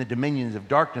in the dominions of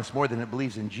darkness more than it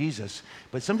believes in Jesus.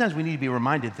 But sometimes we need to be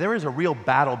reminded there is a real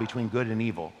battle between good and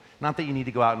evil. Not that you need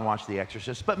to go out and watch The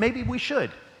Exorcist, but maybe we should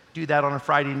do that on a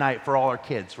Friday night for all our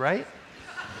kids, right?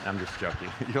 I'm just joking.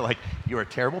 You're like, you're a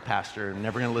terrible pastor. I'm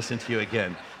never going to listen to you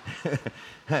again.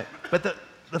 But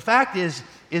the fact is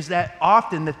that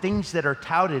often the things that are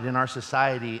touted in our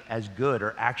society as good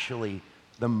are actually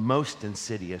the most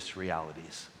insidious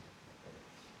realities.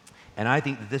 And I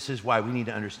think that this is why we need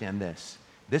to understand this.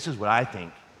 This is what I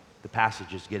think the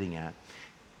passage is getting at.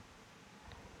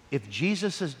 If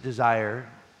Jesus' desire,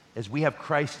 as we have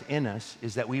Christ in us,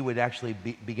 is that we would actually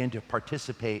begin to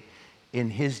participate in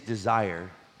his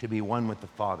desire to be one with the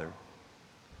Father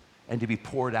and to be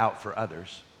poured out for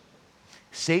others.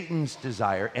 Satan's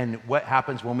desire, and what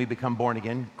happens when we become born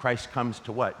again? Christ comes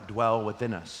to what? Dwell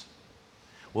within us.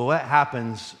 Well, what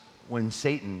happens when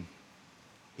Satan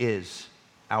is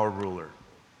our ruler?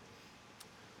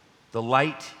 The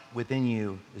light within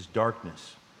you is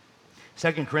darkness.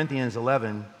 2 Corinthians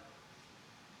 11,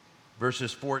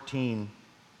 verses 14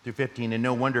 through 15, and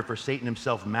no wonder, for Satan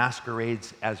himself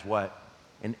masquerades as what?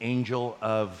 An angel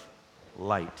of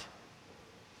light.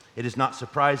 It is not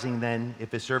surprising then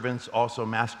if his servants also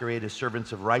masquerade as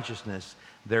servants of righteousness.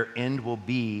 Their end will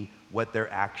be what their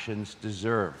actions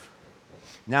deserve.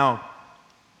 Now,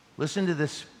 listen to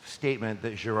this statement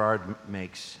that Gerard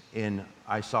makes in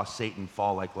I Saw Satan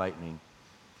Fall Like Lightning.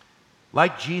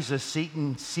 Like Jesus,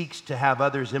 Satan seeks to have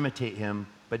others imitate him,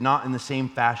 but not in the same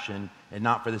fashion and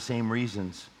not for the same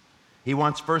reasons. He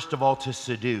wants, first of all, to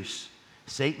seduce.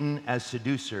 Satan, as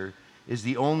seducer, is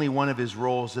the only one of his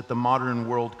roles that the modern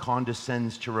world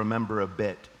condescends to remember a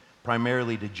bit,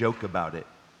 primarily to joke about it.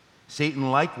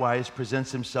 Satan likewise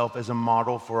presents himself as a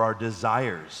model for our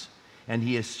desires, and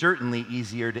he is certainly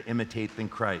easier to imitate than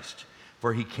Christ,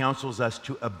 for he counsels us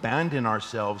to abandon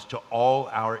ourselves to all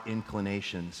our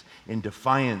inclinations in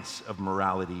defiance of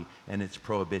morality and its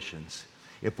prohibitions.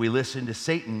 If we listen to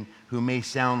Satan, who may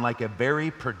sound like a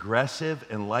very progressive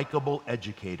and likable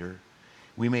educator,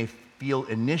 we may feel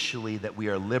initially that we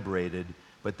are liberated,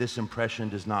 but this impression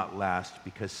does not last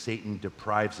because Satan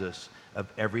deprives us of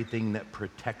everything that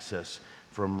protects us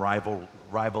from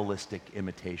rivalistic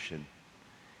imitation.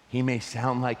 He may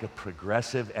sound like a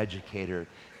progressive educator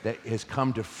that has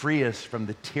come to free us from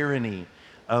the tyranny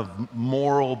of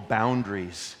moral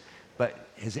boundaries, but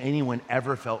has anyone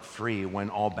ever felt free when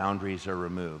all boundaries are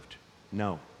removed?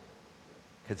 No,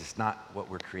 because it's not what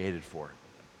we're created for.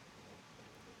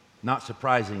 Not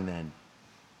surprising then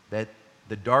that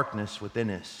the darkness within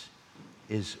us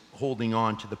is holding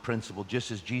on to the principle.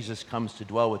 Just as Jesus comes to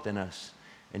dwell within us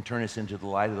and turn us into the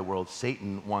light of the world,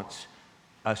 Satan wants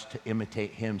us to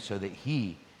imitate him so that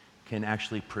he can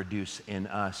actually produce in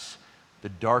us the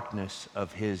darkness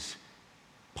of his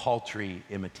paltry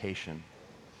imitation.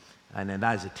 And then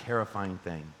that is a terrifying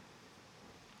thing.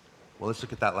 Well, let's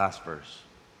look at that last verse.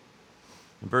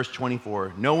 In verse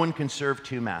 24, no one can serve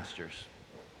two masters.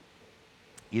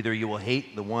 Either you will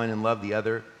hate the one and love the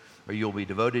other, or you will be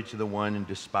devoted to the one and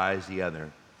despise the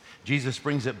other. Jesus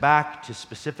brings it back to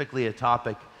specifically a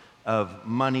topic of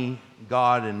money,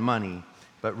 God and money,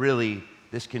 but really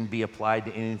this can be applied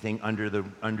to anything under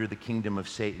the kingdom of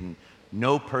Satan.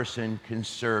 No person can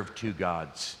serve two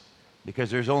gods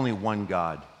because there's only one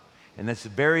God. And it's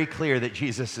very clear that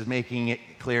Jesus is making it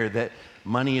clear that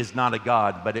money is not a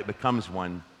god, but it becomes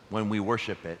one when we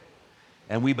worship it.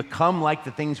 And we become like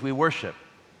the things we worship.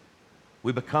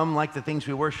 We become like the things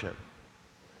we worship.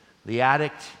 The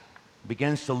addict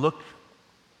begins to look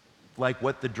like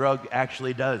what the drug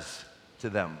actually does to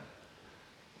them.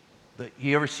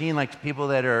 You ever seen like people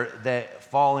that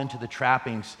fall into the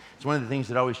trappings? It's one of the things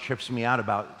that always trips me out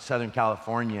about Southern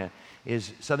California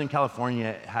is Southern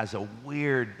California has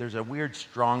there's a weird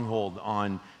stronghold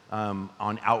on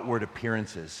outward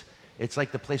appearances. It's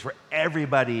like the place where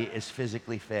everybody is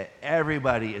physically fit,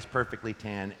 everybody is perfectly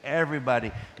tan,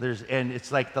 and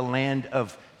it's like the land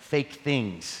of fake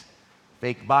things,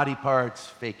 fake body parts,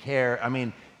 fake hair. I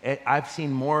mean, I've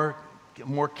seen more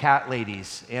cat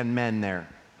ladies and men there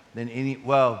than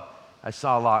I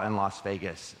saw a lot in Las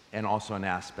Vegas and also in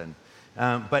Aspen.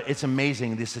 But it's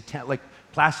amazing, this like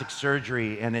plastic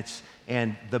surgery and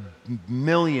the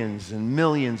millions and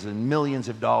millions and millions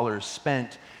of dollars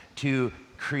spent to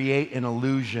create an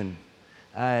illusion.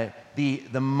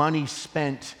 The money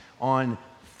spent on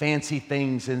fancy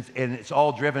things, and it's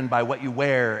all driven by what you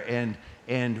wear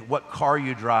and what car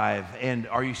you drive, and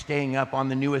are you staying up on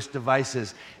the newest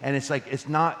devices. And it's like, it's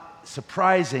not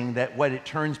surprising that what it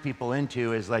turns people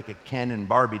into is like a Ken and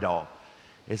Barbie doll.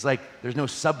 It's like there's no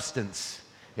substance.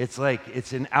 It's like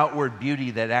it's an outward beauty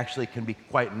that actually can be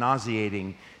quite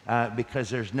nauseating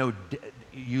because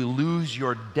you lose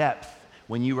your depth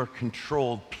when you are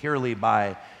controlled purely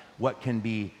by what can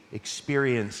be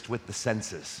experienced with the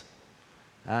senses.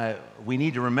 We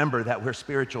need to remember that we're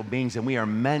spiritual beings and we are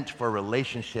meant for a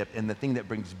relationship, and the thing that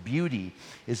brings beauty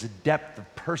is a depth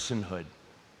of personhood.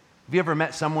 Have you ever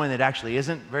met someone that actually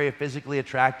isn't very physically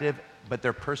attractive, but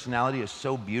their personality is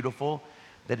so beautiful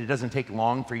that it doesn't take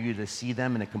long for you to see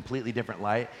them in a completely different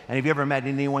light? And have you ever met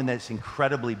anyone that's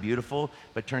incredibly beautiful,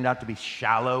 but turned out to be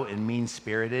shallow and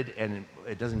mean-spirited, and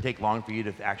it doesn't take long for you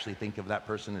to actually think of that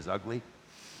person as ugly?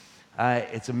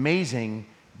 It's amazing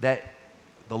that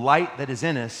the light that is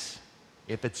in us,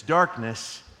 if it's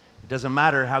darkness, it doesn't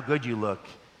matter how good you look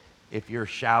if you're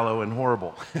shallow and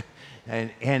horrible.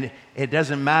 And it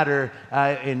doesn't matter,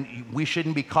 and we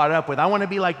shouldn't be caught up with, I want to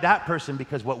be like that person,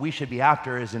 because what we should be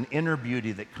after is an inner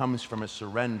beauty that comes from a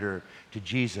surrender to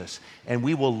Jesus. And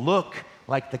we will look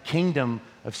like the kingdom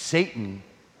of Satan,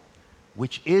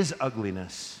 which is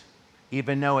ugliness,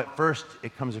 even though at first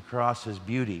it comes across as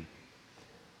beauty.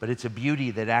 But it's a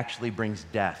beauty that actually brings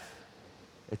death.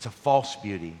 It's a false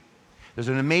beauty. There's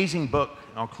an amazing book,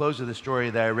 and I'll close with a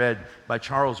story that I read by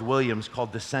Charles Williams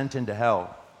called Descent into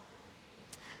Hell.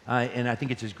 And I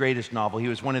think it's his greatest novel. He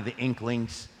was one of the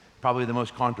Inklings, probably the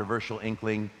most controversial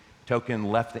Inkling. Tolkien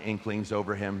left the Inklings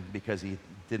over him because he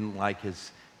didn't like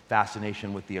his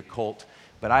fascination with the occult.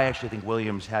 But I actually think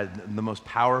Williams had the most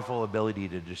powerful ability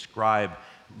to describe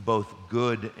both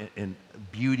good and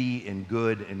beauty and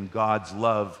good and God's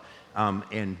love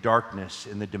and darkness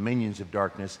and the dominions of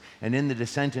darkness. And in The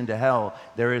Descent into Hell,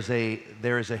 there is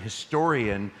a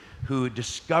historian who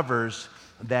discovers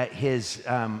that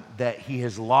that he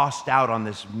has lost out on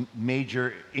this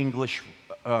major English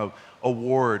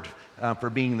award for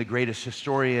being the greatest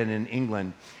historian in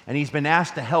England. And he's been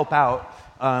asked to help out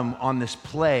on this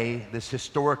play, this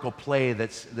historical play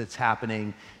that's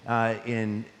happening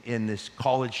in this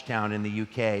college town in the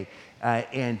UK.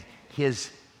 And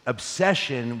his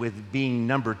obsession with being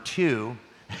number two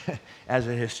as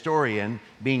a historian,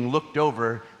 being looked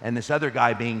over, and this other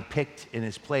guy being picked in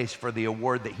his place for the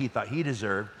award that he thought he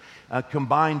deserved,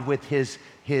 combined with his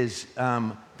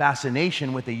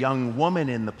fascination with a young woman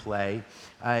in the play,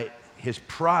 his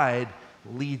pride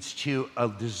leads to a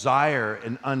desire,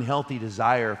 an unhealthy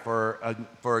desire for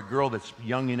a girl that's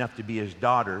young enough to be his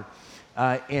daughter.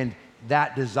 And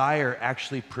that desire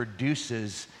actually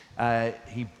produces,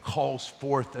 he calls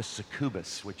forth a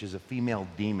succubus, which is a female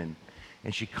demon.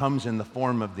 And she comes in the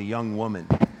form of the young woman.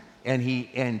 And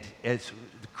it's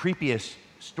the creepiest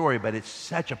story, but it's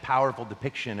such a powerful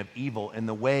depiction of evil in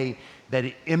the way that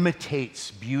it imitates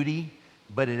beauty,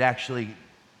 but it actually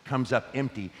comes up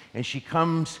empty. And she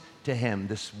comes to him,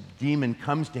 this demon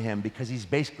comes to him because he's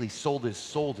basically sold his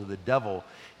soul to the devil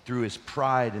through his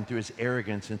pride and through his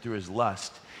arrogance and through his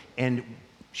lust. And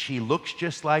she looks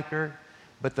just like her,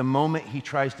 but the moment he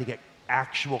tries to get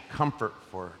actual comfort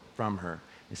from her,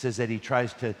 it says that he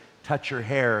tries to touch her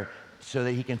hair so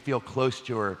that he can feel close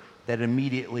to her, that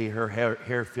immediately her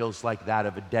hair feels like that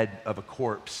of a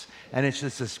corpse. And it's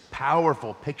just this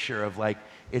powerful picture of like,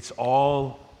 it's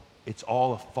all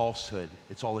a falsehood.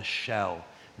 It's all a shell.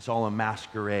 It's all a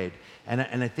masquerade. And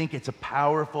I think it's a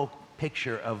powerful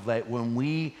picture of like when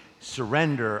we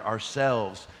surrender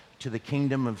ourselves to the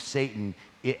kingdom of Satan,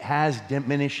 it has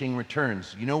diminishing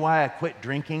returns. You know why I quit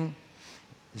drinking?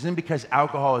 It isn't because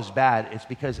alcohol is bad. It's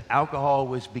because alcohol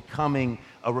was becoming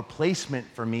a replacement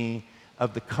for me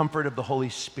of the comfort of the Holy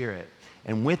Spirit.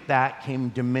 And with that came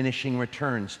diminishing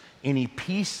returns. Any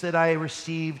peace that I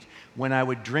received when I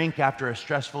would drink after a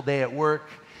stressful day at work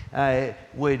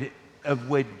would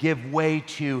give way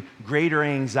to greater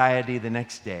anxiety the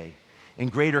next day,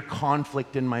 and greater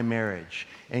conflict in my marriage,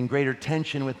 and greater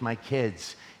tension with my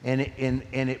kids. And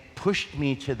it pushed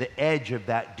me to the edge of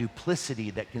that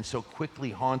duplicity that can so quickly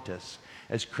haunt us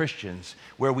as Christians,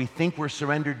 where we think we're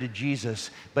surrendered to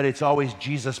Jesus, but it's always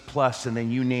Jesus plus, and then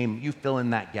you fill in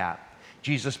that gap.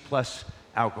 Jesus plus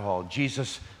alcohol,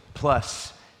 Jesus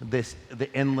plus the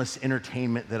endless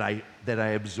entertainment that I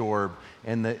absorb,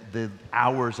 and the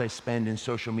hours I spend in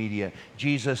social media.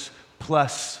 Jesus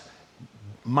plus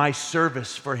my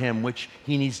service for him, which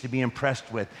he needs to be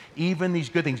impressed with. Even these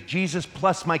good things. Jesus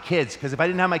plus my kids, because if I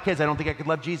didn't have my kids, I don't think I could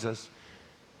love Jesus.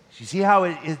 You see how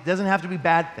it doesn't have to be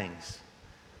bad things.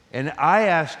 And I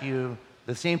ask you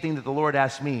the same thing that the Lord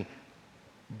asked me.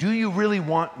 Do you really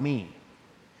want me?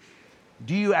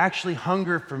 Do you actually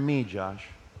hunger for me, Josh?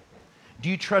 Do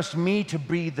you trust me to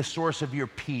be the source of your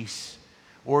peace?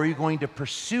 Or are you going to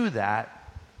pursue that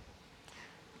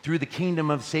through the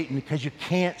kingdom of Satan, because you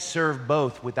can't serve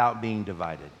both without being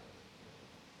divided?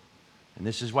 And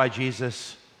this is why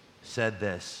Jesus said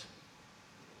this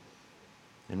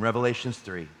in Revelation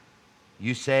 3.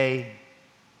 You say,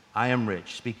 I am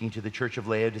rich, speaking to the church of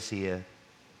Laodicea.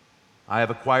 I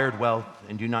have acquired wealth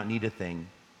and do not need a thing,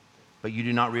 but you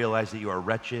do not realize that you are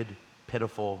wretched,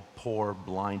 pitiful, poor,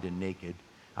 blind, and naked.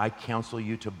 I counsel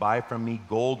you to buy from me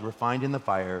gold refined in the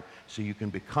fire so you can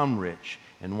become rich,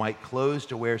 and white clothes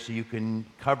to wear so you can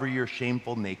cover your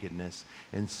shameful nakedness,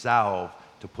 and salve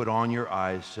to put on your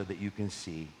eyes so that you can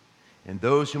see. And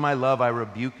those whom I love I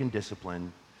rebuke and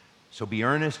discipline. So be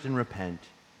earnest and repent.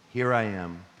 Here I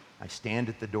am. I stand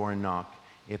at the door and knock.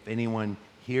 If anyone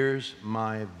hears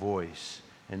my voice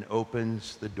and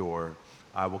opens the door,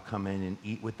 I will come in and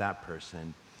eat with that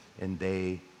person, and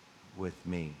they with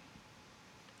me.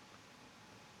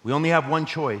 We only have one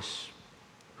choice.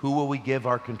 Who will we give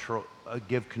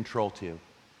control to?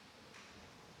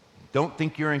 Don't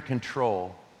think you're in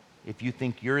control. If you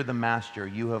think you're the master,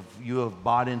 you have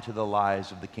bought into the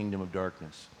lies of the kingdom of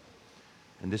darkness.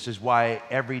 And this is why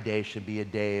every day should be a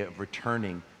day of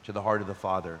returning to the heart of the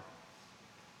Father.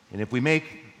 And if we make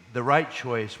the right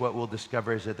choice, what we'll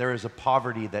discover is that there is a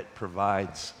poverty that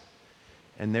provides,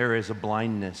 and there is a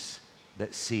blindness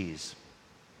that sees.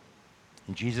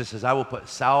 And Jesus says, I will put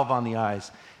salve on the eyes,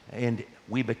 and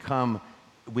we become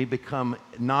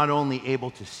not only able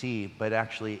to see, but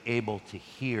actually able to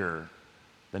hear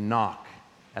the knock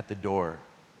at the door.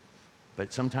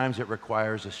 But sometimes it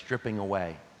requires a stripping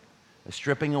away. a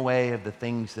stripping away of the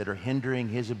things that are hindering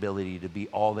his ability to be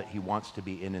all that he wants to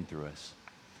be in and through us.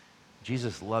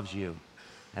 Jesus loves you.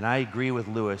 And I agree with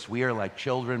Lewis. We are like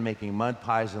children making mud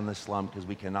pies in the slum because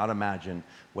we cannot imagine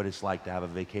what it's like to have a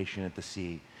vacation at the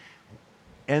sea.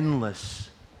 Endless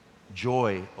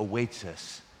joy awaits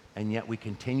us, and yet we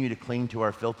continue to cling to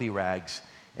our filthy rags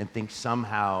and think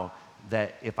somehow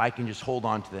that if I can just hold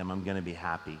on to them, I'm going to be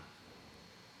happy.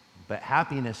 But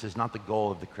happiness is not the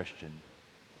goal of the Christian.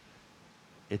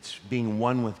 It's being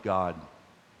one with God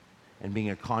and being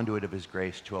a conduit of his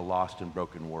grace to a lost and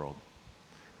broken world.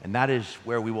 And that is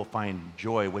where we will find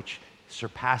joy, which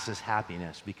surpasses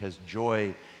happiness, because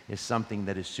joy is something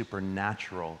that is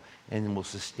supernatural and will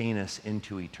sustain us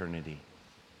into eternity.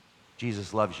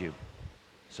 Jesus loves you.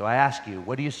 So I ask you,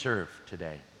 what do you serve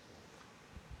today?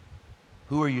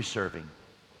 Who are you serving?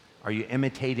 Are you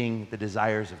imitating the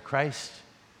desires of Christ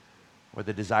or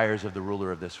the desires of the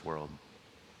ruler of this world?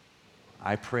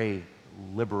 I pray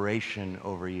liberation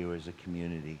over you as a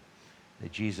community,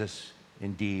 that Jesus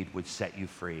indeed would set you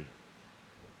free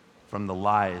from the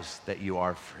lies that you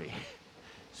are free,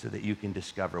 so that you can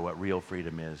discover what real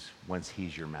freedom is once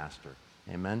he's your master.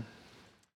 Amen?